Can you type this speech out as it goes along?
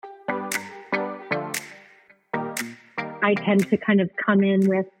I tend to kind of come in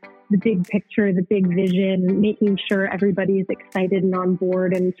with the big picture, the big vision, making sure everybody's excited and on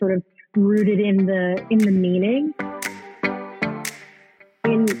board and sort of rooted in the meaning.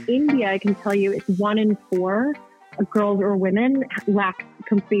 In India, I can tell you it's 1 in 4 girls or women lack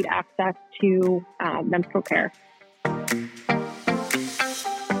complete access to menstrual care.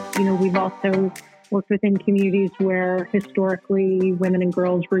 We've also worked within communities where historically women and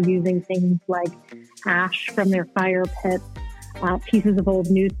girls were using things like ash from their fire pits, pieces of old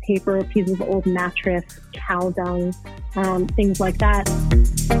newspaper, pieces of old mattress, cow dung, things like that.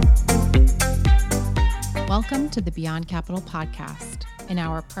 Welcome to the Beyond Capital podcast. In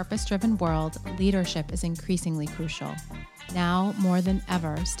our purpose-driven world, leadership is increasingly crucial. Now, more than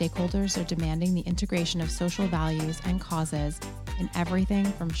ever, stakeholders are demanding the integration of social values and causes in everything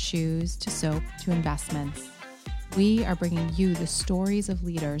from shoes to soap to investments. We are bringing you the stories of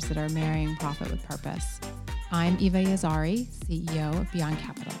leaders that are marrying profit with purpose. I'm Eva Yazari, CEO of Beyond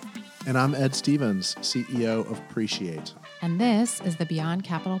Capital. And I'm Ed Stevens, CEO of Appreciate. And this is the Beyond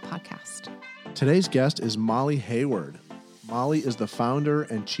Capital podcast. Today's guest is Molly Hayward. Molly is the founder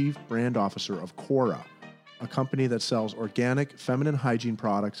and chief brand officer of Cora, a company that sells organic feminine hygiene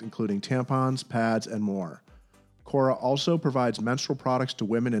products, including tampons, pads, and more. Cora also provides menstrual products to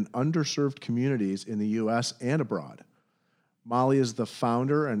women in underserved communities in the U.S. and abroad. Molly is the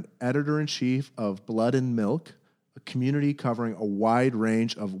founder and editor-in-chief of Blood and Milk, a community covering a wide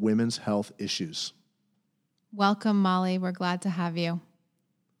range of women's health issues. Welcome, Molly. We're glad to have you.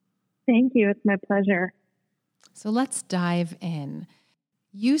 Thank you. It's my pleasure. So let's dive in.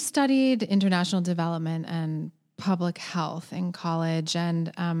 You studied international development and public health in college,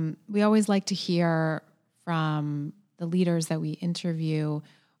 and we always like to hear from the leaders that we interview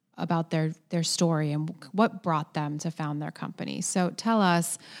about their story and what brought them to found their company. So tell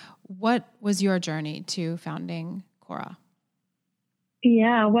us, what was your journey to founding Cora?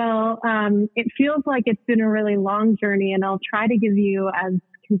 Yeah, well, it feels like it's been a really long journey, and I'll try to give you as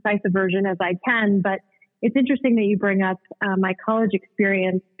concise a version as I can, but it's interesting that you bring up my college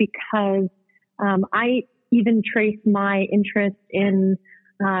experience because I even trace my interest in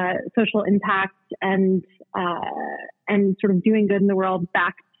social impact and sort of doing good in the world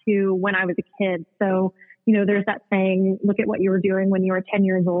back to when I was a kid. So, there's that saying, look at what you were doing when you were 10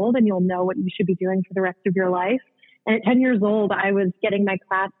 years old and you'll know what you should be doing for the rest of your life. And at 10 years old, I was getting my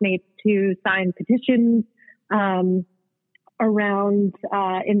classmates to sign petitions around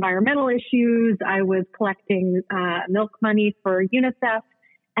environmental issues. I was collecting milk money for UNICEF,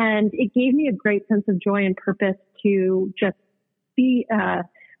 and it gave me a great sense of joy and purpose to just be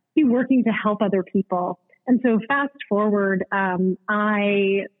working to help other people. And so fast forward,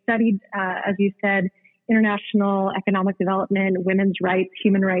 I studied, as you said, international economic development, women's rights,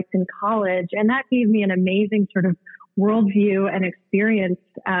 human rights in college, and that gave me an amazing sort of worldview and experience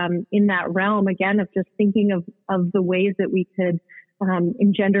in that realm, again, of just thinking of the ways that we could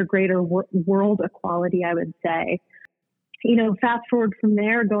engender greater world equality, I would say. Fast forward from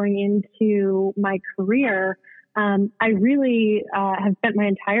there, going into my career, I really have spent my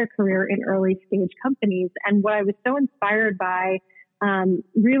entire career in early stage companies. And what I was so inspired by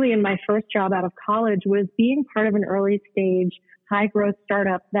really in my first job out of college was being part of an early stage high growth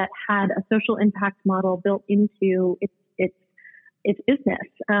startup that had a social impact model built into its business.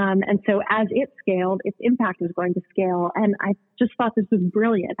 And so as it scaled, its impact was going to scale. And I just thought this was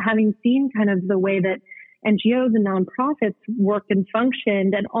brilliant, having seen kind of the way that NGOs and nonprofits worked and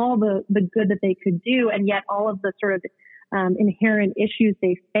functioned and all the good that they could do. And yet all of the sort of inherent issues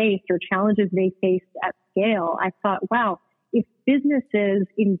they faced or challenges they faced at scale. I thought, wow, if businesses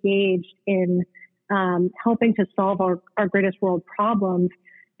engaged in helping to solve our greatest world problems,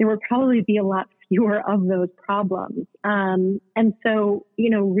 there would probably be a lot fewer of those problems. And so,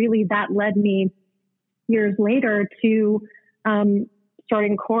 really that led me years later to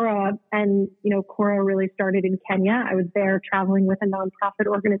starting Cora. And, Cora really started in Kenya. I was there traveling with a nonprofit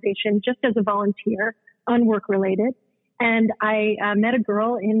organization just as a volunteer, unwork related. And I met a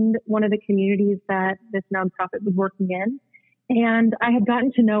girl in one of the communities that this nonprofit was working in. And I had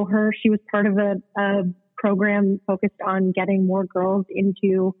gotten to know her. She was part of a program focused on getting more girls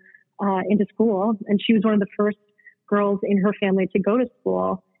into school. And she was one of the first girls in her family to go to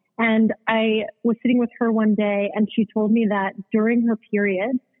school. And I was sitting with her one day and she told me that during her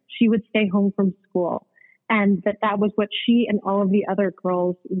period, she would stay home from school and that was what she and all of the other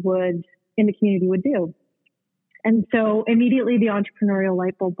girls in the community would do. And so immediately the entrepreneurial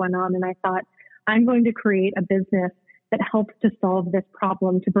light bulb went on and I thought, I'm going to create a business that helps to solve this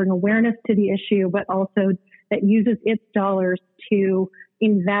problem, to bring awareness to the issue, but also that uses its dollars to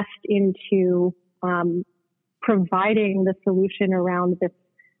invest into providing the solution around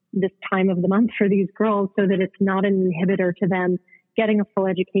this time of the month for these girls so that it's not an inhibitor to them getting a full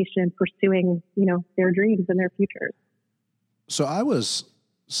education and pursuing, their dreams and their futures. So I was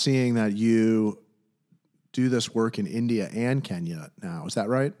seeing that you do this work in India and Kenya now. Is that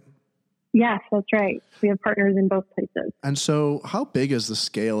right? Yes, that's right. We have partners in both places. And so how big is the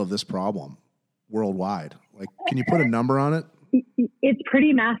scale of this problem worldwide? Like, can you put a number on it? It's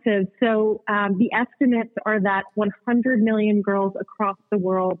pretty massive. So the estimates are that 100 million girls across the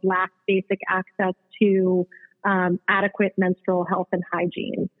world lack basic access to adequate menstrual health and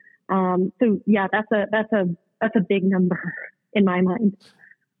hygiene. So yeah, that's a big number in my mind.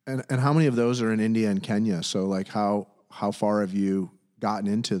 And how many of those are in India and Kenya? So like how far have you gotten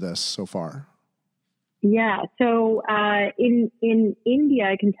into this so far? Yeah. So in India,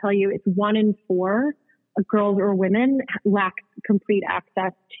 I can tell you it's 1 in 4 girls or women lack complete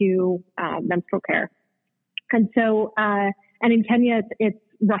access to menstrual care. And so, and in Kenya, it's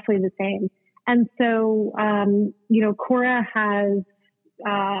roughly the same. And so, Cora has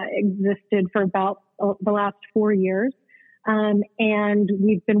existed for about the last 4 years. And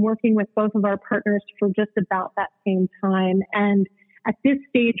we've been working with both of our partners for just about that same time. And at this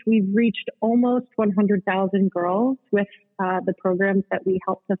stage, we've reached almost 100,000 girls with the programs that we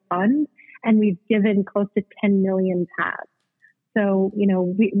help to fund. And we've given close to 10 million pads. So,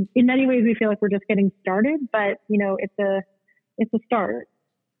 in many ways, we feel like we're just getting started, but, it's a start.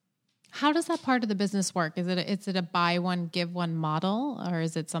 How does that part of the business work? Is it a buy one, give one model, or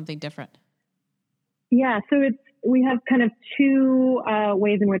is it something different? Yeah, so we have kind of 2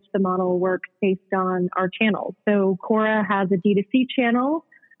 ways in which the model works based on our channels. So Cora has a D2C channel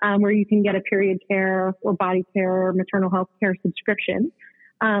where you can get a period care or body care or maternal health care subscription.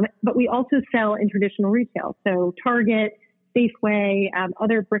 But we also sell in traditional retail. So Target, Safeway,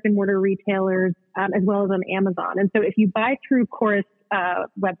 other brick and mortar retailers, as well as on Amazon. And so if you buy through Cora's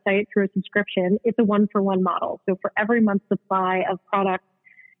website through a subscription, it's a 1-for-1 model. So for every month's supply of products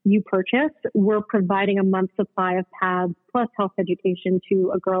you purchase, we're providing a month's supply of pads plus health education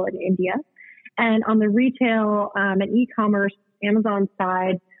to a girl in India. And on the retail and e-commerce Amazon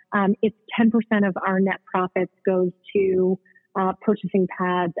side, it's 10% of our net profits goes to purchasing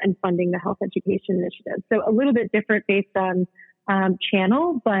pads and funding the health education initiative. So a little bit different based on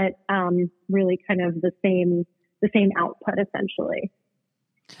channel, but really kind of the same output essentially.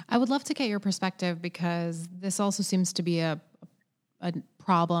 I would love to get your perspective because this also seems to be a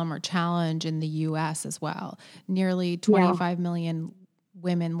problem or challenge in the U.S. as well. Nearly 25 million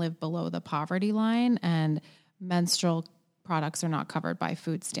women live below the poverty line, and menstrual products are not covered by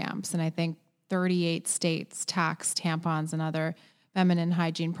food stamps. And I think 38 states tax tampons and other feminine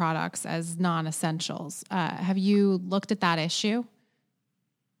hygiene products as non-essentials. Have you looked at that issue?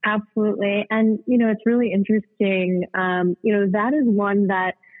 Absolutely. And, it's really interesting. That is one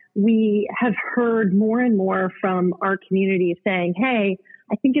that we have heard more and more from our community saying, hey,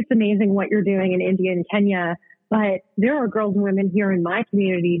 I think it's amazing what you're doing in India and Kenya, but there are girls and women here in my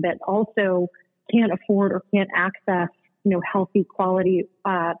community that also can't afford or can't access, healthy quality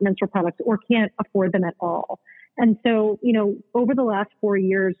menstrual products or can't afford them at all. And so, over the last 4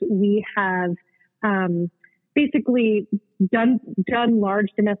 years, we have basically done large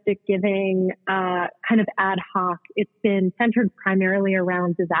domestic giving kind of ad hoc. It's been centered primarily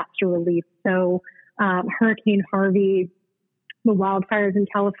around disaster relief. So Hurricane Harvey, the wildfires in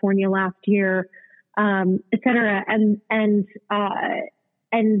California last year, et cetera. And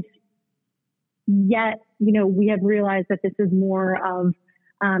yet, we have realized that this is more of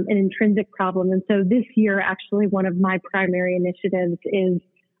an intrinsic problem. And so this year, actually, one of my primary initiatives is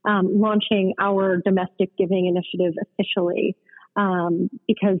launching our domestic giving initiative officially,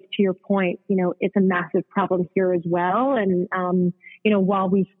 because to your point, it's a massive problem here as well. And, while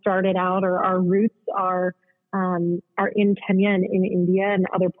we started out or our roots are in Kenya and in India and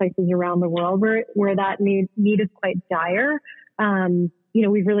other places around the world where that need is quite dire,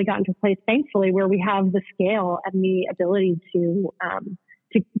 we've really gotten to a place, thankfully, where we have the scale and the ability to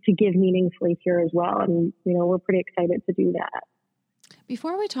give meaningfully here as well. And, we're pretty excited to do that.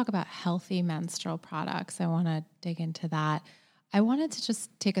 Before we talk about healthy menstrual products, I want to dig into that. I wanted to just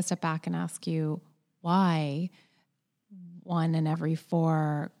take a step back and ask you why 1 in every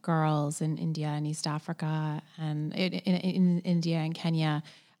 4 girls in India and East Africa and in India and Kenya,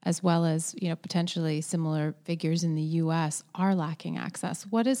 as well as, potentially similar figures in the U.S. are lacking access.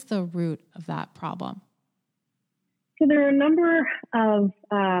 What is the root of that problem? So there are a number of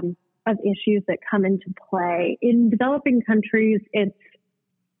issues that come into play. In developing countries, it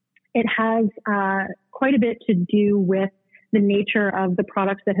has quite a bit to do with the nature of the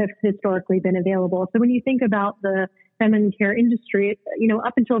products that have historically been available. So when you think about the feminine care industry,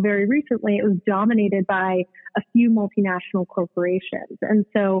 up until very recently, it was dominated by a few multinational corporations. And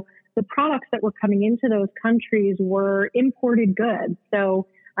so the products that were coming into those countries were imported goods. So,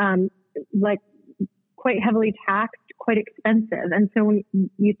 quite heavily taxed, quite expensive. And so when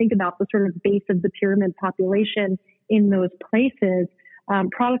you think about the sort of base of the pyramid population in those places,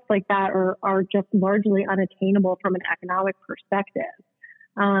 products like that are just largely unattainable from an economic perspective.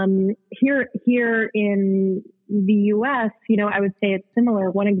 Here in the U.S., I would say it's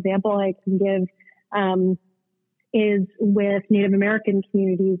similar. One example I can give is with Native American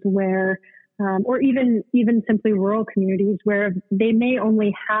communities where, or even simply rural communities where they may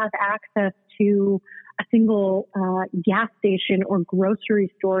only have access to a single gas station or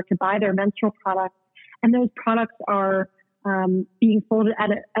grocery store to buy their menstrual products, and those products are being sold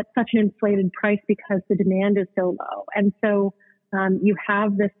at such an inflated price because the demand is so low. And so you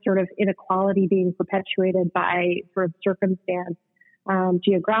have this sort of inequality being perpetuated by sort of circumstance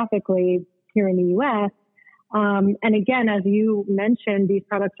geographically here in the U.S. And again, as you mentioned, these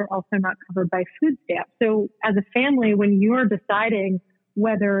products are also not covered by food stamps. So as a family, when you're deciding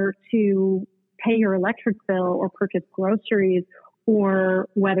whether to pay your electric bill or purchase groceries or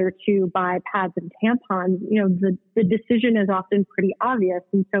whether to buy pads and tampons, the decision is often pretty obvious.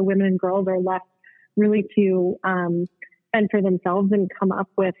 And so women and girls are left really to fend for themselves and come up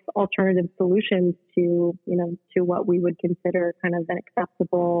with alternative solutions to what we would consider kind of an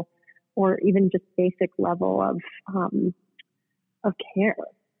acceptable or even just basic level of care.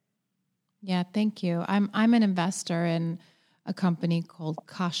 Yeah, thank you. I'm an investor in a company called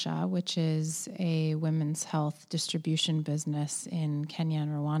Kasha, which is a women's health distribution business in Kenya and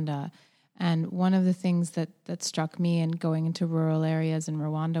Rwanda. And one of the things that struck me in going into rural areas in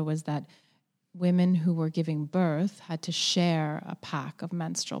Rwanda was that women who were giving birth had to share a pack of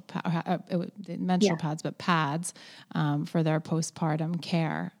menstrual pads, but pads for their postpartum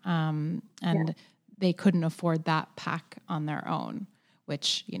care. They couldn't afford that pack on their own,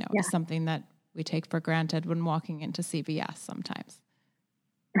 which, is something that we take for granted when walking into CVS sometimes.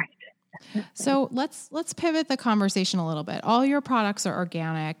 Right. So let's pivot the conversation a little bit. All your products are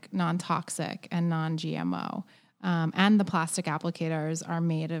organic, non-toxic, and non-GMO. And the plastic applicators are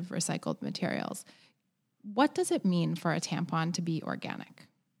made of recycled materials. What does it mean for a tampon to be organic?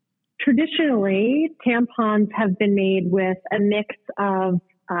 Traditionally, tampons have been made with a mix of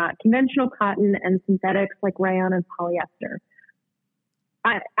conventional cotton and synthetics like rayon and polyester.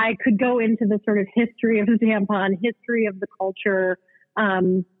 I could go into the sort of history of the tampon, history of the culture,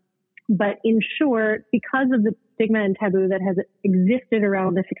 but in short, because of the stigma and taboo that has existed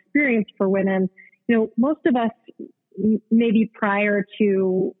around this experience for women, most of us, maybe prior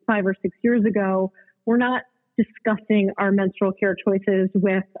to 5 or 6 years ago, were not discussing our menstrual care choices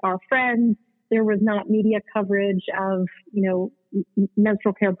with our friends. There was not media coverage of,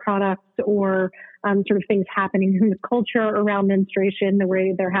 menstrual care products or sort of things happening in the culture around menstruation the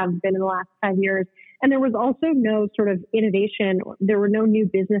way there have been in the last 5 years. And there was also no sort of innovation. There were no new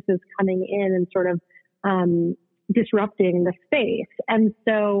businesses coming in and sort of disrupting the space. And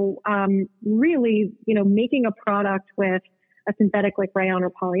so really, making a product with a synthetic like rayon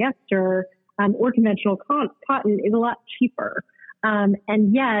or polyester or conventional cotton is a lot cheaper. And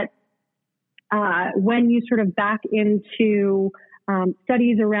yet, when you sort of back into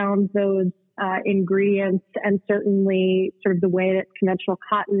studies around those ingredients and certainly sort of the way that conventional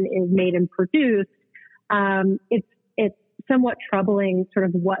cotton is made and produced, it's somewhat troubling sort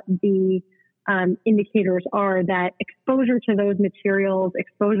of what the indicators are that exposure to those materials,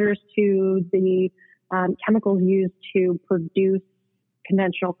 exposures to the chemicals used to produce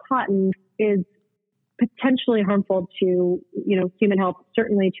conventional cotton is potentially harmful to, human health,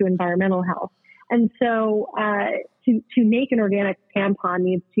 certainly to environmental health. And so to make an organic tampon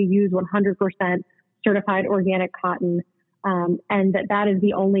needs to use 100% certified organic cotton, and that is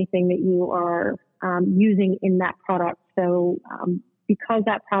the only thing that you are using in that product. So because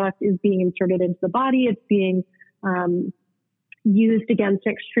that product is being inserted into the body, it's being used against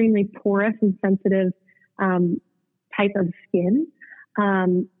extremely porous and sensitive type of skin.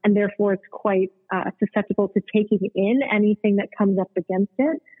 And therefore, it's quite susceptible to taking in anything that comes up against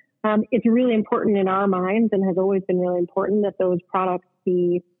it. It's really important in our minds and has always been really important that those products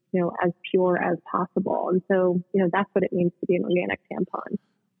be, as pure as possible. And so, that's what it means to be an organic tampon.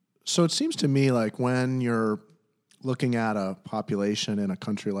 So it seems to me like when you're looking at a population in a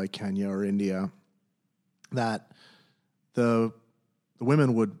country like Kenya or India, that the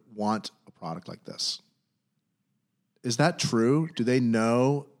women would want a product like this. Is that true? Do they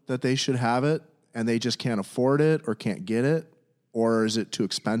know that they should have it? and they just can't afford it or can't get it? Or is it too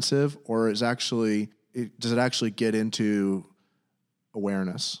expensive? Or does it actually get into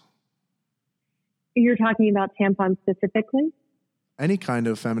awareness? You're talking about tampons specifically? Any kind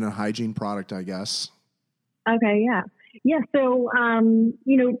of feminine hygiene product, I guess. Okay, yeah. Yeah, so,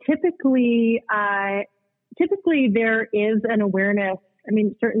 typically there is an awareness. I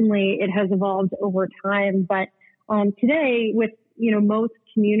mean, certainly it has evolved over time, but today with, most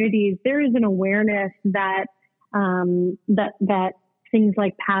communities, there is an awareness that that things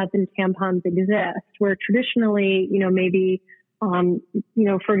like pads and tampons exist, where traditionally, maybe,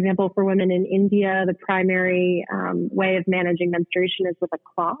 for example, for women in India, the primary way of managing menstruation is with a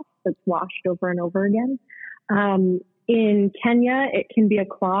cloth that's washed over and over again. In Kenya, it can be a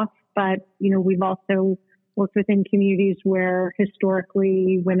cloth, but, we've also worked within communities where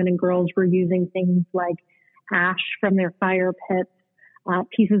historically women and girls were using things like ash from their fire pits,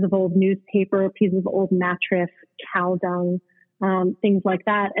 pieces of old newspaper, pieces of old mattress, cow dung, things like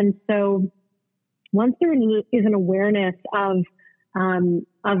that. And so once there is an awareness of a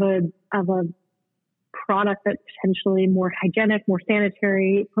product that's potentially more hygienic, more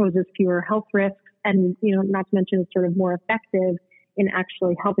sanitary, poses fewer health risks, and, not to mention it's sort of more effective in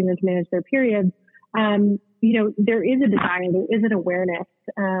actually helping them to manage their periods, there is a desire, there is an awareness.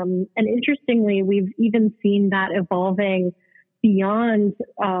 And interestingly, we've even seen that evolving beyond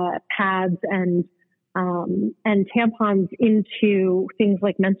pads and tampons into things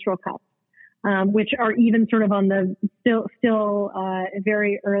like menstrual cups, which are even sort of on the still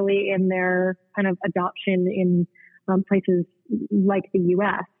very early in their kind of adoption in places like the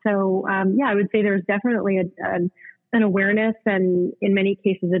U.S. So I would say there's definitely an awareness and in many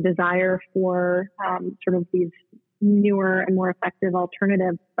cases a desire for sort of these newer and more effective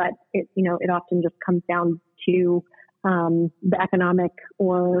alternatives, but it often just comes down to the economic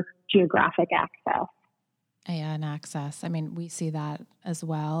or geographic access. Yeah, and access. I mean, we see that as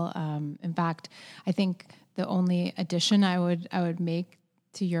well. In fact, I think the only addition I would make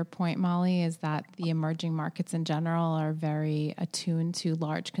to your point, Molly, is that the emerging markets in general are very attuned to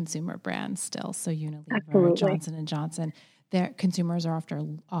large consumer brands still. So Unilever, Absolutely. Johnson & Johnson, their consumers are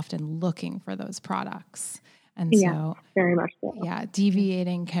often looking for those products. And so, very much so. Yeah,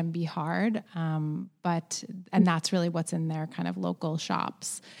 deviating can be hard, and that's really what's in their kind of local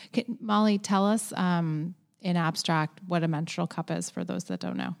shops. Molly, tell us in abstract what a menstrual cup is for those that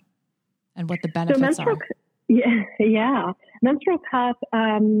don't know, and what the benefits are. Yeah. Menstrual cup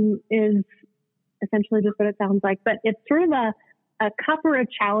is essentially just what it sounds like, but it's sort of a cup or a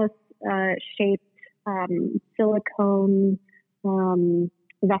chalice shaped silicone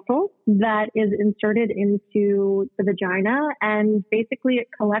vessel that is inserted into the vagina, and basically it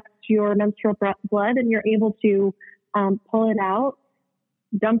collects your menstrual blood, and you're able to pull it out,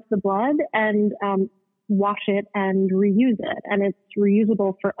 dump the blood, and wash it and reuse it. And it's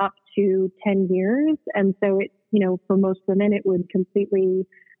reusable for up to 10 years. And so it, for most women, it would completely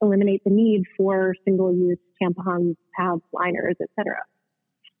eliminate the need for single-use tampons, pads, liners, etc.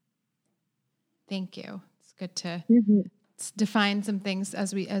 Thank you. It's good to define some things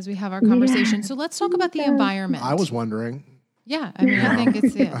as we have our conversation. Yeah. So let's talk about the environment. I was wondering. Yeah, I mean, I think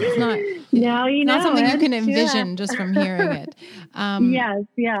it's not not something you can envision just from hearing it. Yes,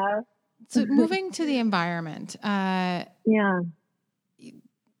 yeah. So moving to the environment.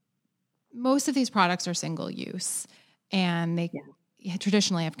 Most of these products are single use, and they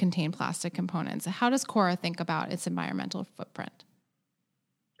traditionally have contained plastic components. How does Cora think about its environmental footprint?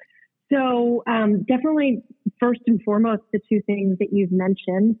 So definitely, first and foremost, the two things that you've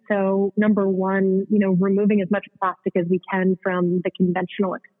mentioned. So number one, removing as much plastic as we can from the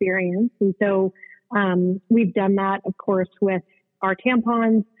conventional experience. And so we've done that, of course, with our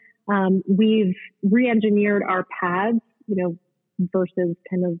tampons. We've re-engineered our pads, versus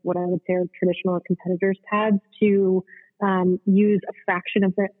kind of what I would say are traditional competitors' pads, to use a fraction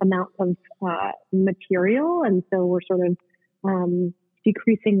of the amount of material. And so we're sort of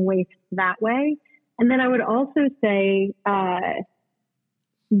decreasing waste that way. And then I would also say our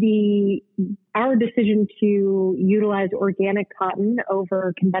decision to utilize organic cotton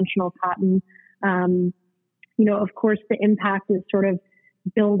over conventional cotton, of course, the impact is sort of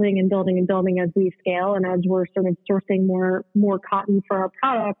building and building and building as we scale and as we're sort of sourcing more cotton for our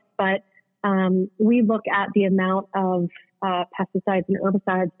products. But we look at the amount of pesticides and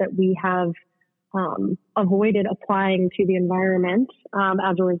herbicides that we have avoided applying to the environment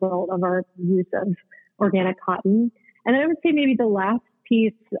as a result of our use of organic cotton. And I would say maybe the last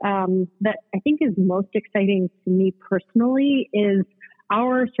piece that I think is most exciting to me personally is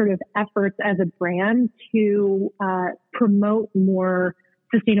our sort of efforts as a brand to promote more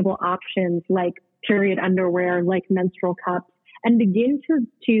sustainable options like period underwear, like menstrual cups, and begin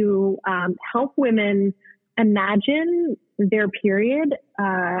to help women imagine their period,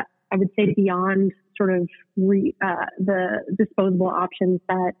 I would say beyond sort of the disposable options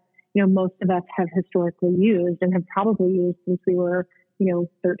that, most of us have historically used and have probably used since we were,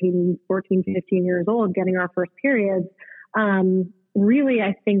 13, 14, 15 years old, getting our first periods. Really,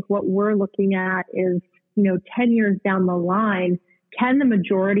 I think what we're looking at is, 10 years down the line, can the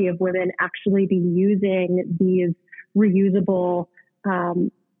majority of women actually be using these reusable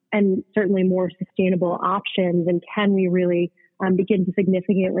and certainly more sustainable options? And can we really begin to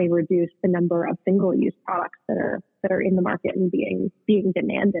significantly reduce the number of single-use products that are in the market and being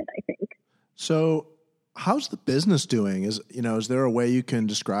demanded, I think. So how's the business doing? Is there a way you can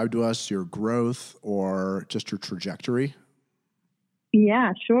describe to us your growth or just your trajectory?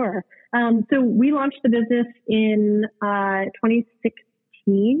 Yeah, sure. So we launched the business in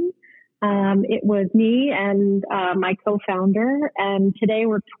 2016. It was me and my co-founder, and today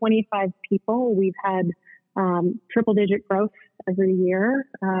we're 25 people. We've had triple-digit growth every year,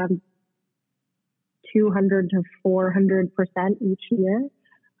 200 to 400% each year.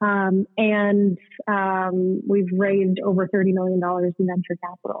 And we've raised over $30 million in venture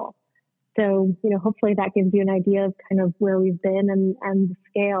capital. So, hopefully that gives you an idea of kind of where we've been and the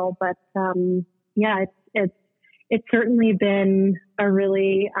scale. But it's certainly been a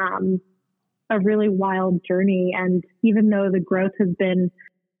really wild journey. And even though the growth has been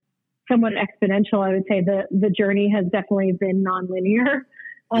somewhat exponential, I would say the journey has definitely been nonlinear.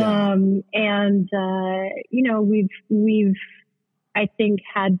 Yeah. We've I think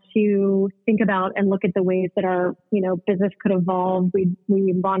had to think about and look at the ways that our, business could evolve. We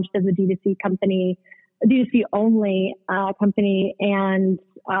launched as a D2C company, a D2C only company, and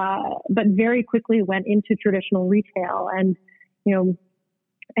but very quickly went into traditional retail. And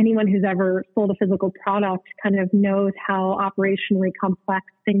anyone who's ever sold a physical product kind of knows how operationally complex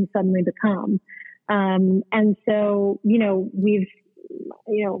things suddenly become. And so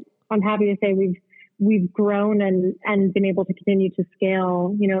I'm happy to say we've grown and been able to continue to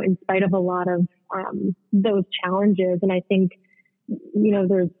scale, in spite of a lot of those challenges. And I think,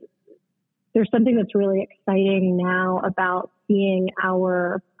 there's something that's really exciting now about seeing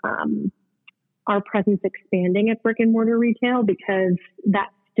our presence expanding at brick and mortar retail, because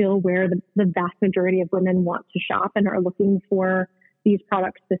that's still where the vast majority of women want to shop and are looking for these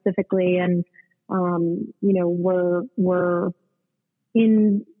products specifically. And, we're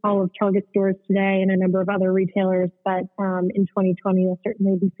in all of Target stores today and a number of other retailers, but in 2020, you'll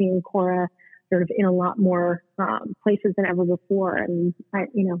certainly be seeing Cora sort of in a lot more places than ever before. And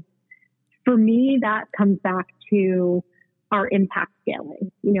for me, that comes back to our impact scaling.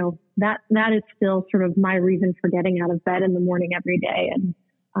 That is still sort of my reason for getting out of bed in the morning every day.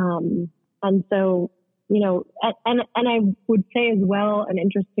 And so, and I would say as well, an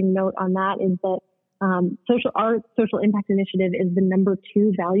interesting note on that is that our social impact initiative is the number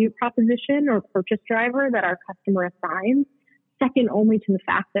 2 value proposition or purchase driver that our customer assigns, second only to the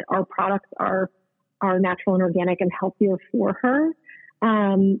fact that our products are natural and organic and healthier for her.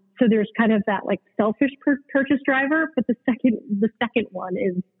 So there's kind of that like selfish purchase driver, but the second one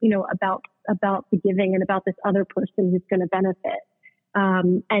is, about the giving and about this other person who's going to benefit.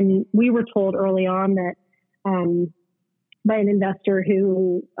 And we were told early on that, by an investor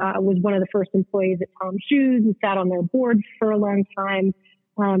who was one of the first employees at Tom's Shoes and sat on their board for a long time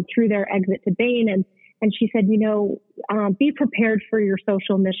through their exit to Bain. And she said, be prepared for your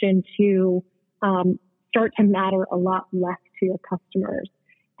social mission to start to matter a lot less to your customers.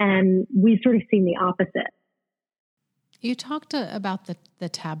 And we've sort of seen the opposite. You talked about the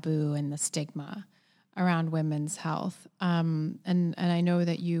taboo and the stigma around women's health. And I know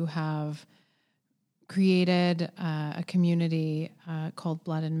that you have created a community called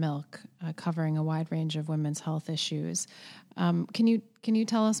Blood and Milk, covering a wide range of women's health issues. Can you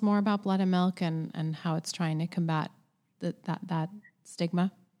tell us more about Blood and Milk and how it's trying to combat that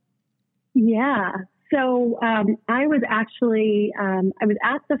stigma? Yeah. So I was actually I was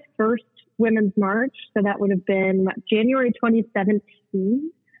at the first Women's March, so that would have been January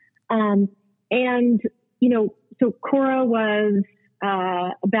 2017, and so Cora was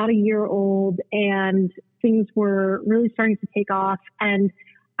about a year old, and things were really starting to take off. And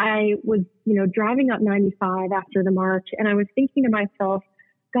I was, driving up 95 after the march, and I was thinking to myself,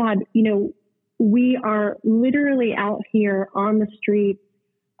 God, we are literally out here on the street,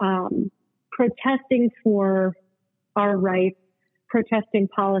 protesting for our rights, protesting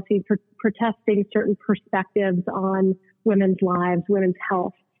policy, protesting certain perspectives on women's lives, women's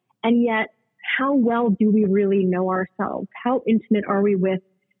health. And yet how well do we really know ourselves? How intimate are we with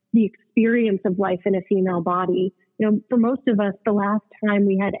the experience of life in a female body? For most of us, the last time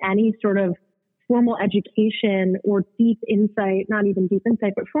we had any sort of formal education or deep insight, not even deep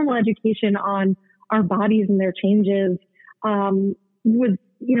insight, but formal education on our bodies and their changes, was,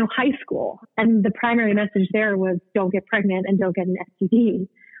 high school. And the primary message there was don't get pregnant and don't get an STD.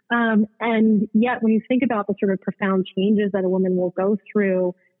 And yet when you think about the sort of profound changes that a woman will go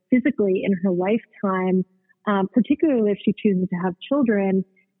through physically in her lifetime, particularly if she chooses to have children,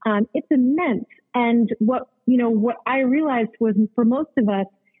 it's immense. And what I realized was for most of us,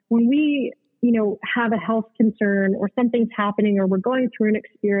 when we, have a health concern or something's happening or we're going through an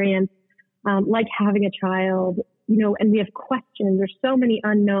experience, like having a child, and we have questions, there's so many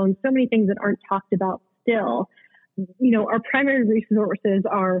unknowns, so many things that aren't talked about still, our primary resources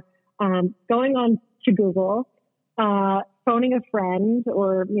are, going on to Google, phoning a friend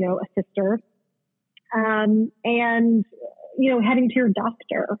or, a sister, and, heading to your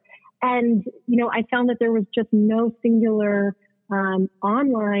doctor. And, I found that there was just no singular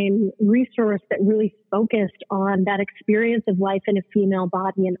online resource that really focused on that experience of life in a female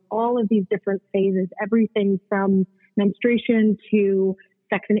body and all of these different phases, everything from menstruation to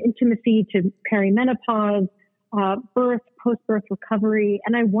sex and intimacy to perimenopause, birth, post-birth recovery.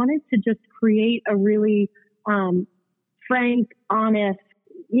 And I wanted to just create a really frank, honest,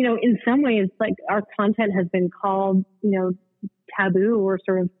 in some ways, like our content has been called, taboo or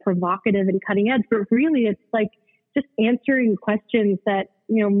sort of provocative and cutting edge, but really it's like just answering questions that,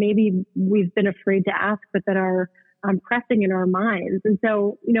 maybe we've been afraid to ask, but that are pressing in our minds. And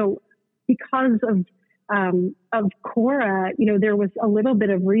so, because of Cora, there was a little bit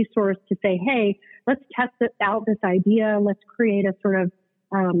of resource to say, hey, let's test out this idea. Let's create a sort of,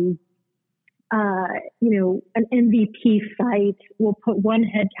 an MVP site. We'll put one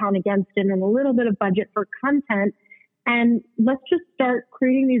head count against it and a little bit of budget for content. And let's just start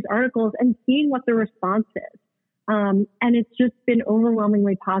creating these articles and seeing what the response is. And it's just been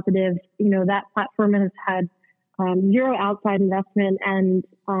overwhelmingly positive. That platform has had zero outside investment and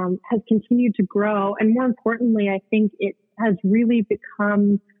has continued to grow. And more importantly, I think it has really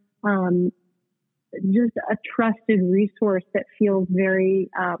become just a trusted resource that feels very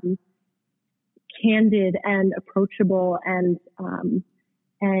candid and approachable and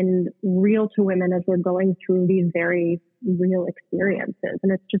real to women as they're going through these very real experiences.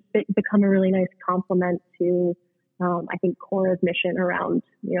 And it's just become a really nice complement to, I think, Cora's mission around,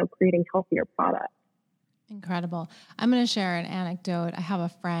 creating healthier products. Incredible. I'm going to share an anecdote. I have a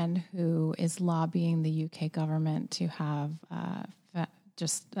friend who is lobbying the UK government to have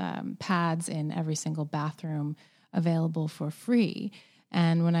pads in every single bathroom available for free.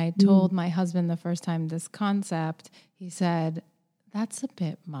 And when I told my husband the first time this concept, he said, that's a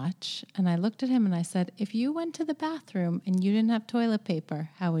bit much. And I looked at him and I said, if you went to the bathroom and you didn't have toilet paper,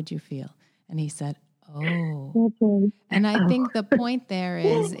 how would you feel? And he said, oh. And I think the point there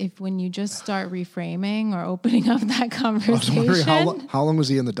is when you just start reframing or opening up that conversation. I was wondering how long was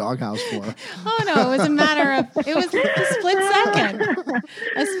he in the doghouse for? Oh no, it was a split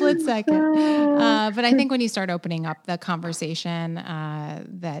second. But I think when you start opening up the conversation,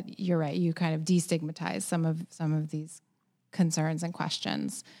 that you're right, you kind of destigmatize some of these concerns and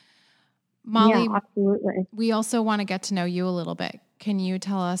questions. Molly, yeah, absolutely. We also want to get to know you a little bit. Can you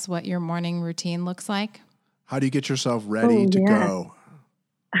tell us what your morning routine looks like? How do you get yourself ready to go?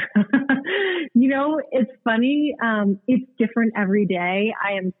 It's funny. It's different every day.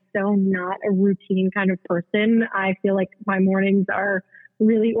 I am so not a routine kind of person. I feel like my mornings are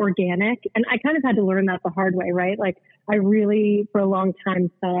really organic. And I kind of had to learn that the hard way, right? Like I really, for a long time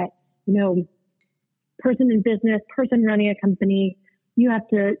thought, person in business, person running a company, you have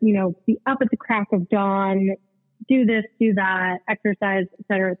to, be up at the crack of dawn, do this, do that, exercise, et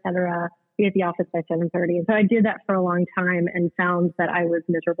cetera, be at the office by 7:30. And so I did that for a long time and found that I was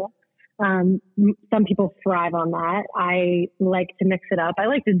miserable. Some people thrive on that. I like to mix it up. I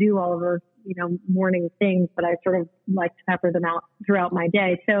like to do all of those, morning things, but I sort of like to pepper them out throughout my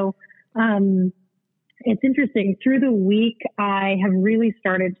day. So, it's interesting. Through the week, I have really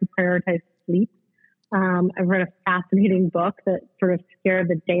started to prioritize sleep. I've read a fascinating book that sort of scared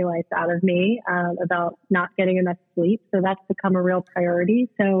the daylights out of me about not getting enough sleep. So that's become a real priority.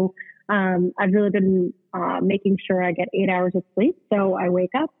 So I've really been making sure I get 8 hours of sleep. So I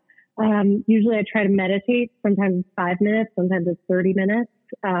wake up. Usually I try to meditate. Sometimes it's 5 minutes. Sometimes it's 30 minutes.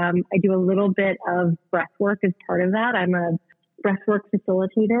 I do a little bit of breath work as part of that. I'm a breath work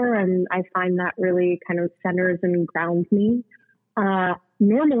facilitator, and I find that really kind of centers and grounds me.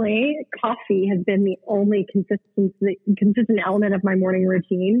 Normally, coffee has been the only consistent element of my morning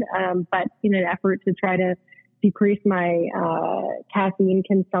routine. But in an effort to try to decrease my caffeine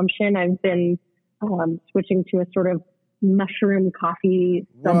consumption, I've been switching to a sort of mushroom coffee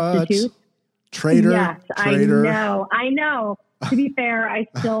substitute. Traitor. Yes, Traitor. I know. To be fair, I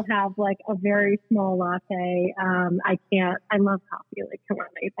still have like a very small latte. I love coffee. Like, come on,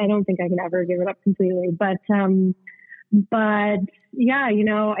 I don't think I can ever give it up completely. But yeah,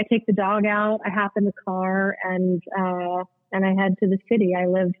 I take the dog out, I hop in the car and I head to the city. I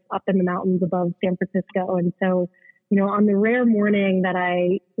live up in the mountains above San Francisco. And so, on the rare morning that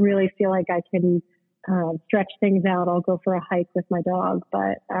I really feel like I can stretch things out, I'll go for a hike with my dog.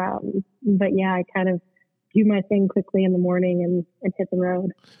 But yeah, I kind of do my thing quickly in the morning and hit the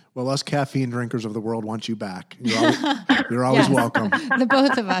road. Well, us caffeine drinkers of the world want you back. You're always welcome. The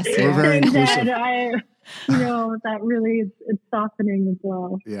both of us. We're very inclusive. That really it's softening as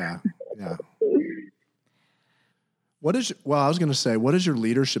well. Yeah. What is your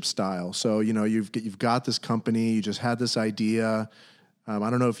leadership style? So, you've got this company, you just had this idea. I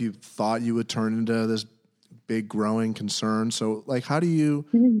don't know if you thought you would turn into this big growing concern. So like, how do you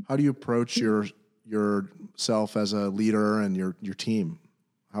approach yourself as a leader and your team?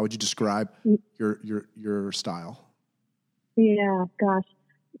 How would you describe your style? Yeah, gosh,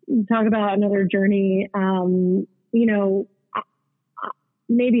 talk about another journey.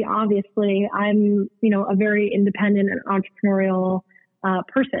 Maybe obviously I'm, a very independent and entrepreneurial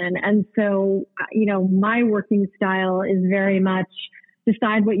person. And so, my working style is very much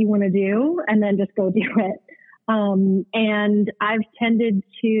decide what you want to do and then just go do it. And I've tended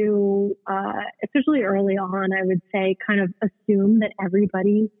to, especially early on, I would say kind of assume that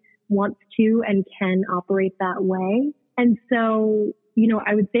everybody wants to and can operate that way. And so,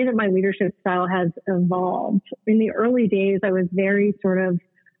 I would say that my leadership style has evolved. In the early days, I was very sort of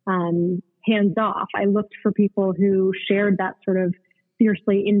hands off. I looked for people who shared that sort of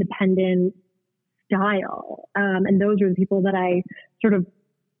fiercely independent style. And those are the people that I sort of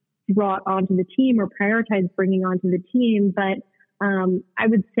brought onto the team or prioritized bringing onto the team. But I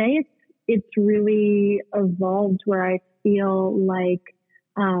would say it's really evolved where I feel like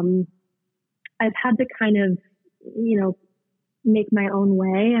I've had to kind of, make my own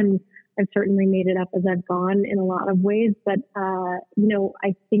way, and I've certainly made it up as I've gone in a lot of ways. But,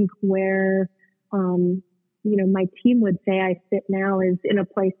 I think where, my team would say I sit now is in a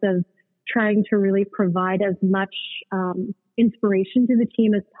place of trying to really provide as much inspiration to the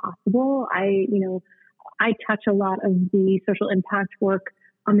team as possible. I touch a lot of the social impact work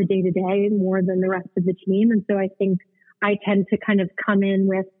on the day-to-day more than the rest of the team. And so I think I tend to kind of come in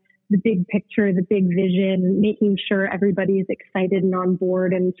with the big picture, the big vision, making sure everybody's excited and on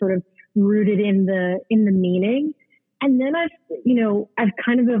board and sort of rooted in the meaning. And then I've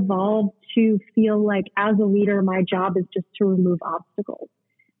kind of evolved to feel like as a leader, my job is just to remove obstacles.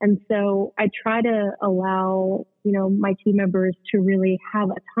 And so I try to allow, my team members to really have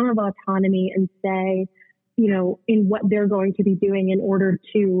a ton of autonomy and say, in what they're going to be doing in order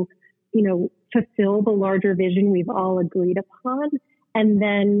to, fulfill the larger vision we've all agreed upon. And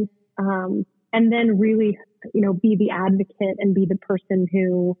then really, be the advocate and be the person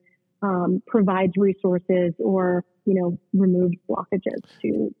who provides resources or, removes blockages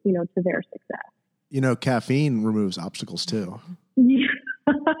to their success. Caffeine removes obstacles too. Yeah.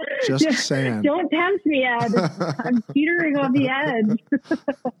 Just saying. Don't tempt me, Ed. I'm teetering on the edge.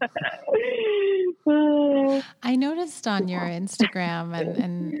 I noticed on your Instagram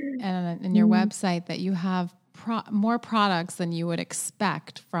and your website that you have more products than you would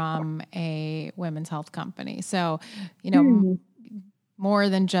expect from a women's health company. So, more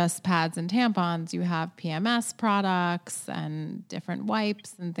than just pads and tampons, you have PMS products and different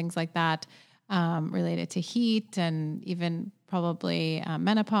wipes and things like that related to heat and even probably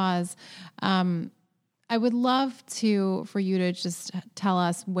menopause. I would love for you to just tell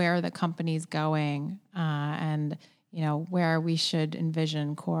us where the company's going and, where we should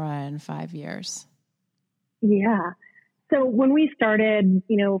envision Cora in 5 years. Yeah. So when we started,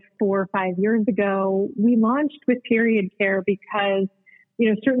 4 or 5 years ago, we launched with period care because,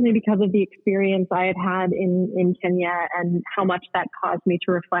 certainly because of the experience I had in Kenya and how much that caused me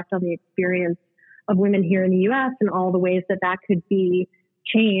to reflect on the experience of women here in the U.S. and all the ways that could be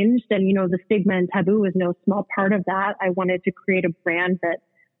changed. And, the stigma and taboo was no small part of that. I wanted to create a brand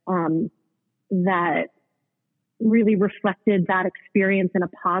that really reflected that experience in a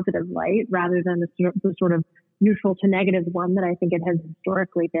positive light rather than the sort of neutral to negative one that I think it has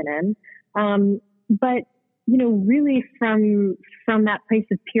historically been in. But, really from that place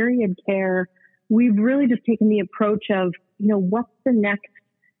of period care, we've really just taken the approach of, what's the next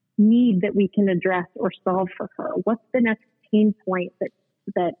need that we can address or solve for her? What's the next pain point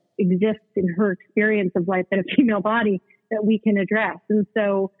that exists in her experience of life in a female body that we can address? And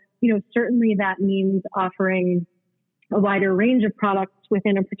so, certainly that means offering a wider range of products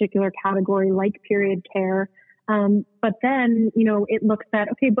within a particular category like period care. But then, it looks at,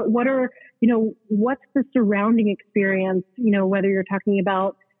 okay, but what's the surrounding experience, whether you're talking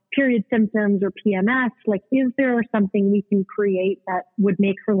about period symptoms or PMS, like, is there something we can create that would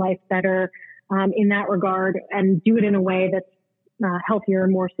make her life better in that regard, and do it in a way that's healthier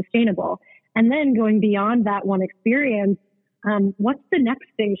and more sustainable? And then going beyond that one experience, what's the next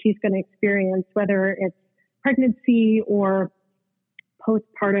thing she's going to experience, whether it's pregnancy or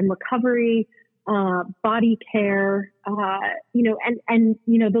postpartum recovery, body care, and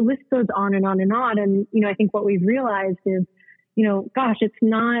the list goes on and on and on. And, I think what we've realized is,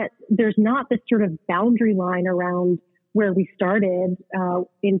 there's not this sort of boundary line around where we started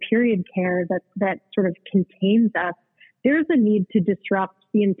in period care that sort of contains us. There's a need to disrupt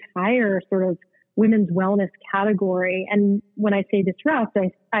the entire sort of women's wellness category. And when I say disrupt,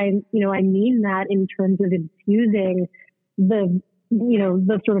 I mean that in terms of infusing the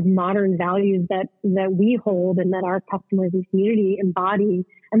sort of modern values that we hold and that our customers and community embody,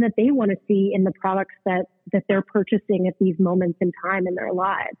 and that they want to see in the products that they're purchasing at these moments in time in their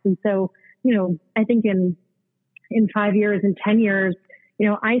lives. And so, I think in 5 years and 10 years,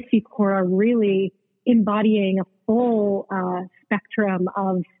 I see Cora really embodying a full spectrum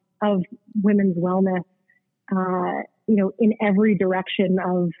of women's wellness, in every direction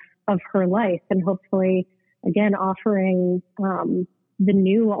of her life, and hopefully, again, offering the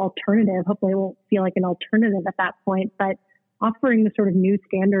new alternative. Hopefully it won't feel like an alternative at that point, but offering the sort of new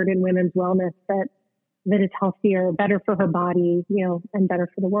standard in women's wellness that is healthier, better for her body, and better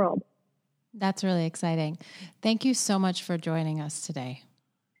for the world. That's really exciting. Thank you so much for joining us today.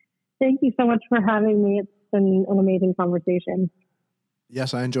 Thank you so much for having me. It's been an amazing conversation.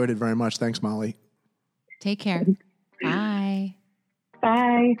 Yes, I enjoyed it very much. Thanks, Molly. Take care. Bye.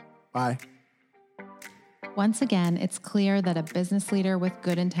 Bye. Bye. Once again, it's clear that a business leader with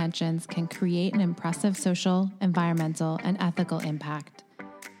good intentions can create an impressive social, environmental, and ethical impact.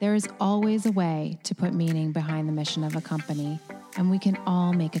 There is always a way to put meaning behind the mission of a company, and we can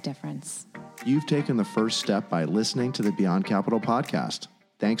all make a difference. You've taken the first step by listening to the Beyond Capital podcast.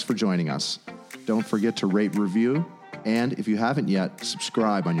 Thanks for joining us. Don't forget to rate, review, and if you haven't yet,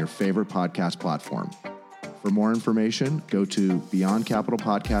 subscribe on your favorite podcast platform. For more information, go to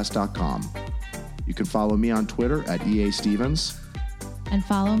beyondcapitalpodcast.com. You can follow me on Twitter at EA Stevens. And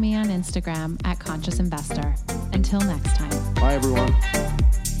follow me on Instagram at Conscious Investor. Until next time. Bye, everyone.